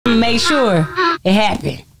make sure it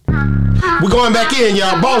happened. We're going back in,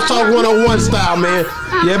 y'all. Boss Talk 101 style, man.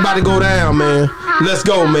 Yeah, everybody go down, man. Let's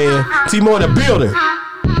go, man. T-Moe in the building.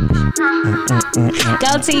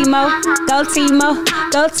 Go T-Moe. Go T-Moe.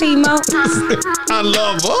 Go T-Moe. I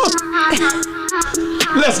love her.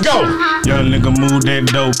 Let's go. Young nigga move that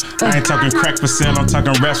dope. I ain't talking crack for sale, I'm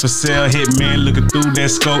talking raps for sale. Hit man looking through that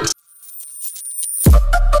scope.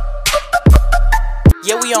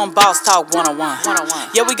 Yeah, we on Boss Talk 101.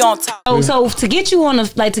 Yeah, we gonna talk. So to get you on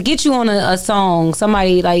a song,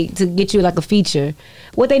 somebody like to get you like a feature,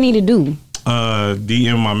 what they need to do?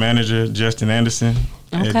 DM my manager Justin Anderson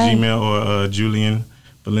at Gmail or Julian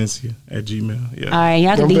Valencia at Gmail. Yeah. All right,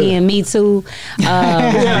 y'all can DM me too. She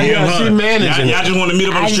managing. Y'all just want to meet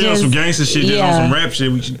up on the street on some gangster shit, just on some rap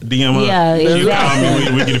shit. We should DM her. Yeah, exactly. Call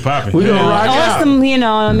me, we get it popping. We gonna rock out. Awesome, you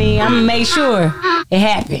know what I mean? I'm gonna make sure it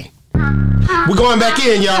happened. We're going back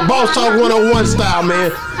in, y'all. Boss Talk 101 style,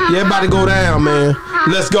 man. Yeah, everybody go down, man.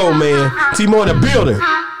 Let's go, man. T-Moe in the building.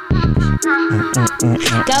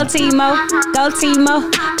 Go T-Moe. Go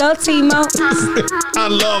T-Moe. Go T-Moe. I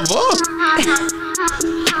love her.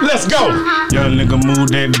 Let's go. Young nigga move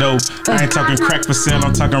that dope. I ain't talking crack for sale,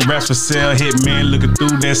 I'm talking raps for sale. Hit man looking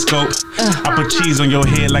through that scope. I put cheese on your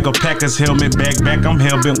head like a Packers helmet. Back, I'm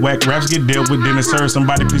hell-bent, whack raps get dealt with. Then it serve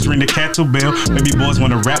somebody, please ring the cattle bell. Baby boys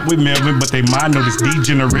wanna rap with Melvin, but they mind know this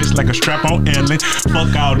degenerates like a strap on Ellen. Fuck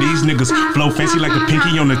all these niggas, flow fancy like a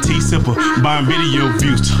pinky on a T-sipper. Buying video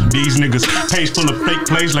views, these niggas. Page full of fake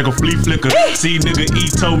plays like a flea flicker. See nigga E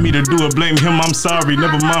told me to do it, blame him, I'm sorry.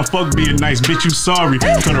 Never mind, fuck being nice, bitch, you sorry.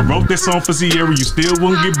 Could've wrote this song for Sierra, you still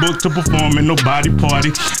wouldn't get booked to perform in no body party.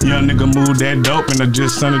 Young nigga move that dope and I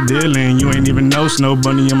just signed a deal and you ain't even know. Snow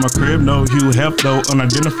bunny in my crib, no Hugh Hefto.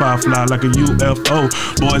 Unidentified fly like a UFO.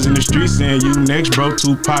 Boys in the streets saying you next, bro.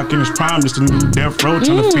 Tupac in his prime, just a new death row.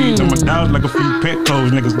 Tryna feed to my dogs like a few pet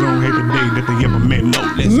codes. Niggas gon' hate the day that they ever met Mo.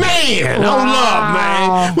 Man, hold up,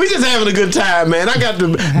 man. We just having a good time, man. I got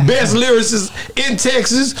the best lyricists in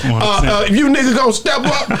Texas. If you niggas gonna step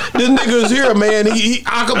up, this nigga is here, man. He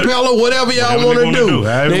acapella, whatever y'all want to do.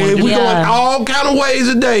 We going all kind of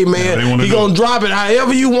ways today, man. He gonna drop it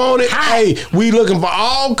however you want it. Hey, we looking for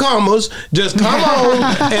all comers. Just come on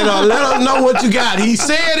and let us know what you got. He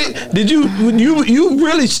said it. Did you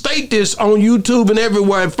really state this on YouTube and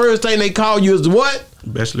everywhere? First thing they call you is what?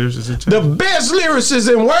 Best lyricist in Texas. The best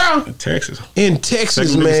lyricist in where? In Texas. In Texas,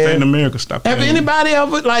 second man. State in America. Stop. Have anybody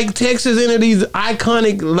ever like Texas? Any of these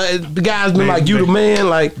iconic guys been like you, the man?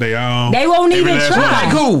 Like they won't even try. Like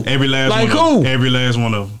who? Every last like one. Who? Every last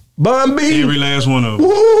one of them. Bun B. Every last one of them.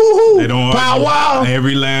 Woo-hoo-hoo. They don't. Pow Wow.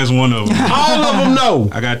 Every last one of them. All of them know.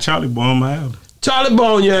 I got Charlie Boy on my album. Charlie Boy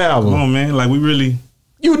on your album. Come on, man. Like we really.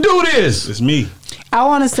 You do this. It's me. I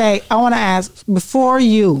want to ask, before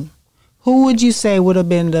you, who would you say would have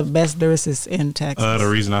been the best lyricist in Texas? The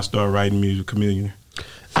reason I started writing music, Chamillionaire.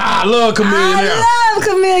 I love Chamillionaire. I love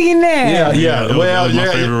Chamillionaire. Yeah. That was my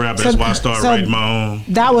favorite rapper. That's why I started writing my own.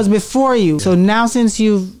 That was before you. So now since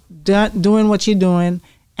you've doing what you're doing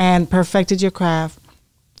and perfected your craft,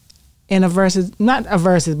 in a versus, not a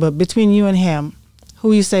versus, but between you and him,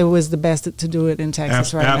 who you say was the best to do it in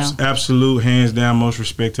Texas right now? Absolute, hands down, most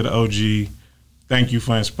respect to the OG. Thank you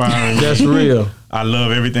for inspiring me. That's real. I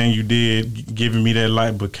love everything you did, giving me that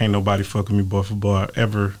light, but can't nobody fuck with me bar for bar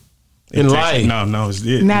ever. In life. No, it's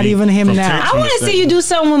it. Not even him now. I want to see you do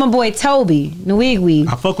something with my boy Toby, Nwigwe.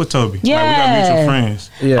 I fuck with Toby. Yeah. Like, we got mutual friends.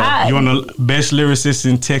 Yeah. You want the best lyricist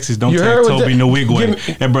in Texas, don't take Toby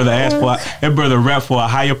Nwigwe. That brother rap for a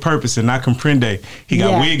higher purpose and not comprende. He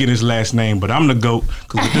got wig in his last name, but I'm the GOAT.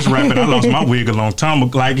 Because with this rapping, I lost my wig a long time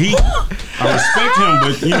ago. Like I respect him,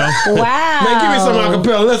 but you know. Wow. Man, give me some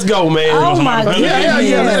acapella. Let's go, man. Oh my God.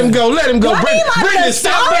 Yeah. Let him go. Brittany,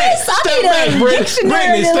 step back.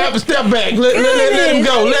 Brittany, step back. Let him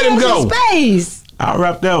go. Let him go. Space. I'll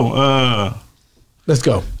rap that one. Let's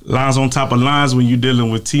go. Lines on top of lines when you dealing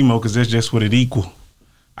with T-Moe, because that's just what it equal.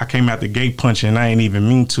 I came out the gate punching and I ain't even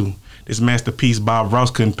mean to. This masterpiece Bob Ross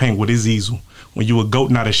couldn't paint with his easel. When you a goat,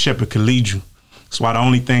 not a shepherd could lead you. That's why the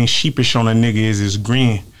only thing sheepish on a nigga is his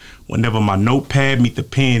grin. Whenever my notepad meet the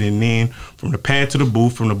pen, and then from the pad to the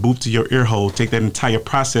booth, from the booth to your ear hole, take that entire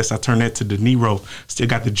process, I turn that to De Niro. Still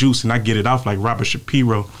got the juice and I get it off like Robert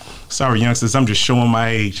Shapiro. Sorry, youngsters, I'm just showing my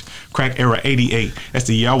age. Crack era 88. That's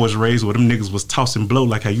the year I was raised where them niggas was tossing blow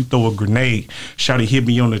like how you throw a grenade. Shawty hit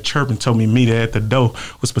me on the chirp and told me meet her at the door.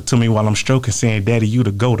 Whisper to me while I'm stroking, saying, Daddy, you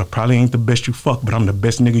the GOAT. I probably ain't the best you fuck, but I'm the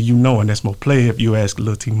best nigga you know, and that's more play if you ask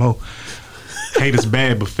Lil T-Moe. Hate is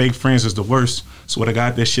bad, but fake friends is the worst. Swear to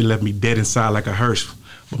God, that shit left me dead inside like a hearse.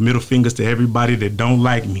 But middle fingers to everybody that don't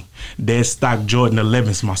like me. Dead stock Jordan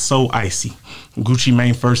 11s, my soul icy. Gucci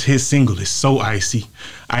Mane first hit single is so icy.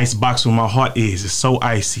 Icebox where my heart is, it's so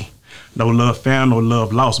icy. No love found, no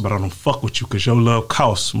love lost, but I don't fuck with you cause your love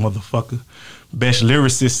costs, motherfucker. Best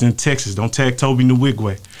lyricist in Texas, don't tag Toby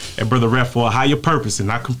Nwigwe. That brother rap for a higher purpose and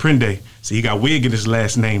I comprende. See, he got wig in his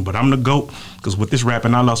last name, but I'm the GOAT. Cause with this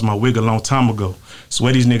rapping, I lost my wig a long time ago.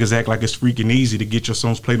 Swear these niggas act like it's freaking easy to get your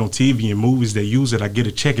songs played on TV and movies that use it. I get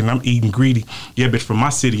a check and I'm eating greedy. Yeah, bitch, from my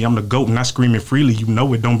city, I'm the GOAT and I screaming freely. You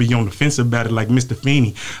know it, don't be on the fence about it like Mr.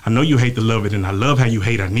 Feeney. I know you hate to love it and I love how you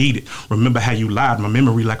hate, I need it. Remember how you lied, my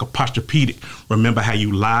memory like a posturepedic. Remember how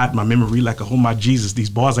you lied, my memory like a oh my Jesus.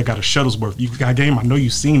 These bars I got a Shuttlesworth. You got game, I know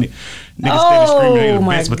you seen it. Niggas steady screaming they the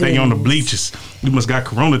best, but they on the bleachers. You must got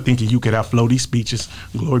corona thinking you could outflow these speeches.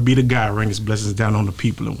 Glory be to God, rain his blessings down on the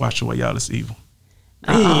people and wash away all this evil.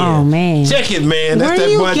 Oh man, check it, man. That's Where that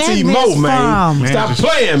you boy get T-Moe, this man. from? Stop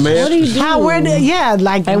playing, man. what do you do?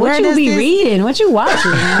 Like what where you does be this- reading? What you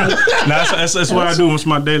watching? That's what I do. It's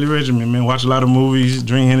my daily regimen, man. Watch a lot of movies,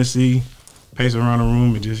 drink Hennessy, pace around the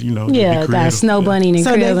room, and just, you know, Yeah, be got creative. Snow Bunny and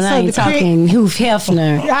So Crib, the- and so I ain't the talking Hugh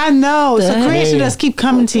Hefner. I know. So creation just keep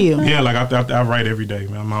coming to you. Yeah, like I write every day,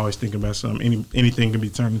 man. I'm always thinking about something. Anything can be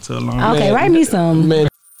turned into a line. Okay, write me some. Man,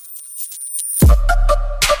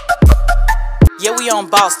 Yeah, we on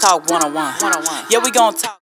Boss Talk 101. Yeah, we gon' talk.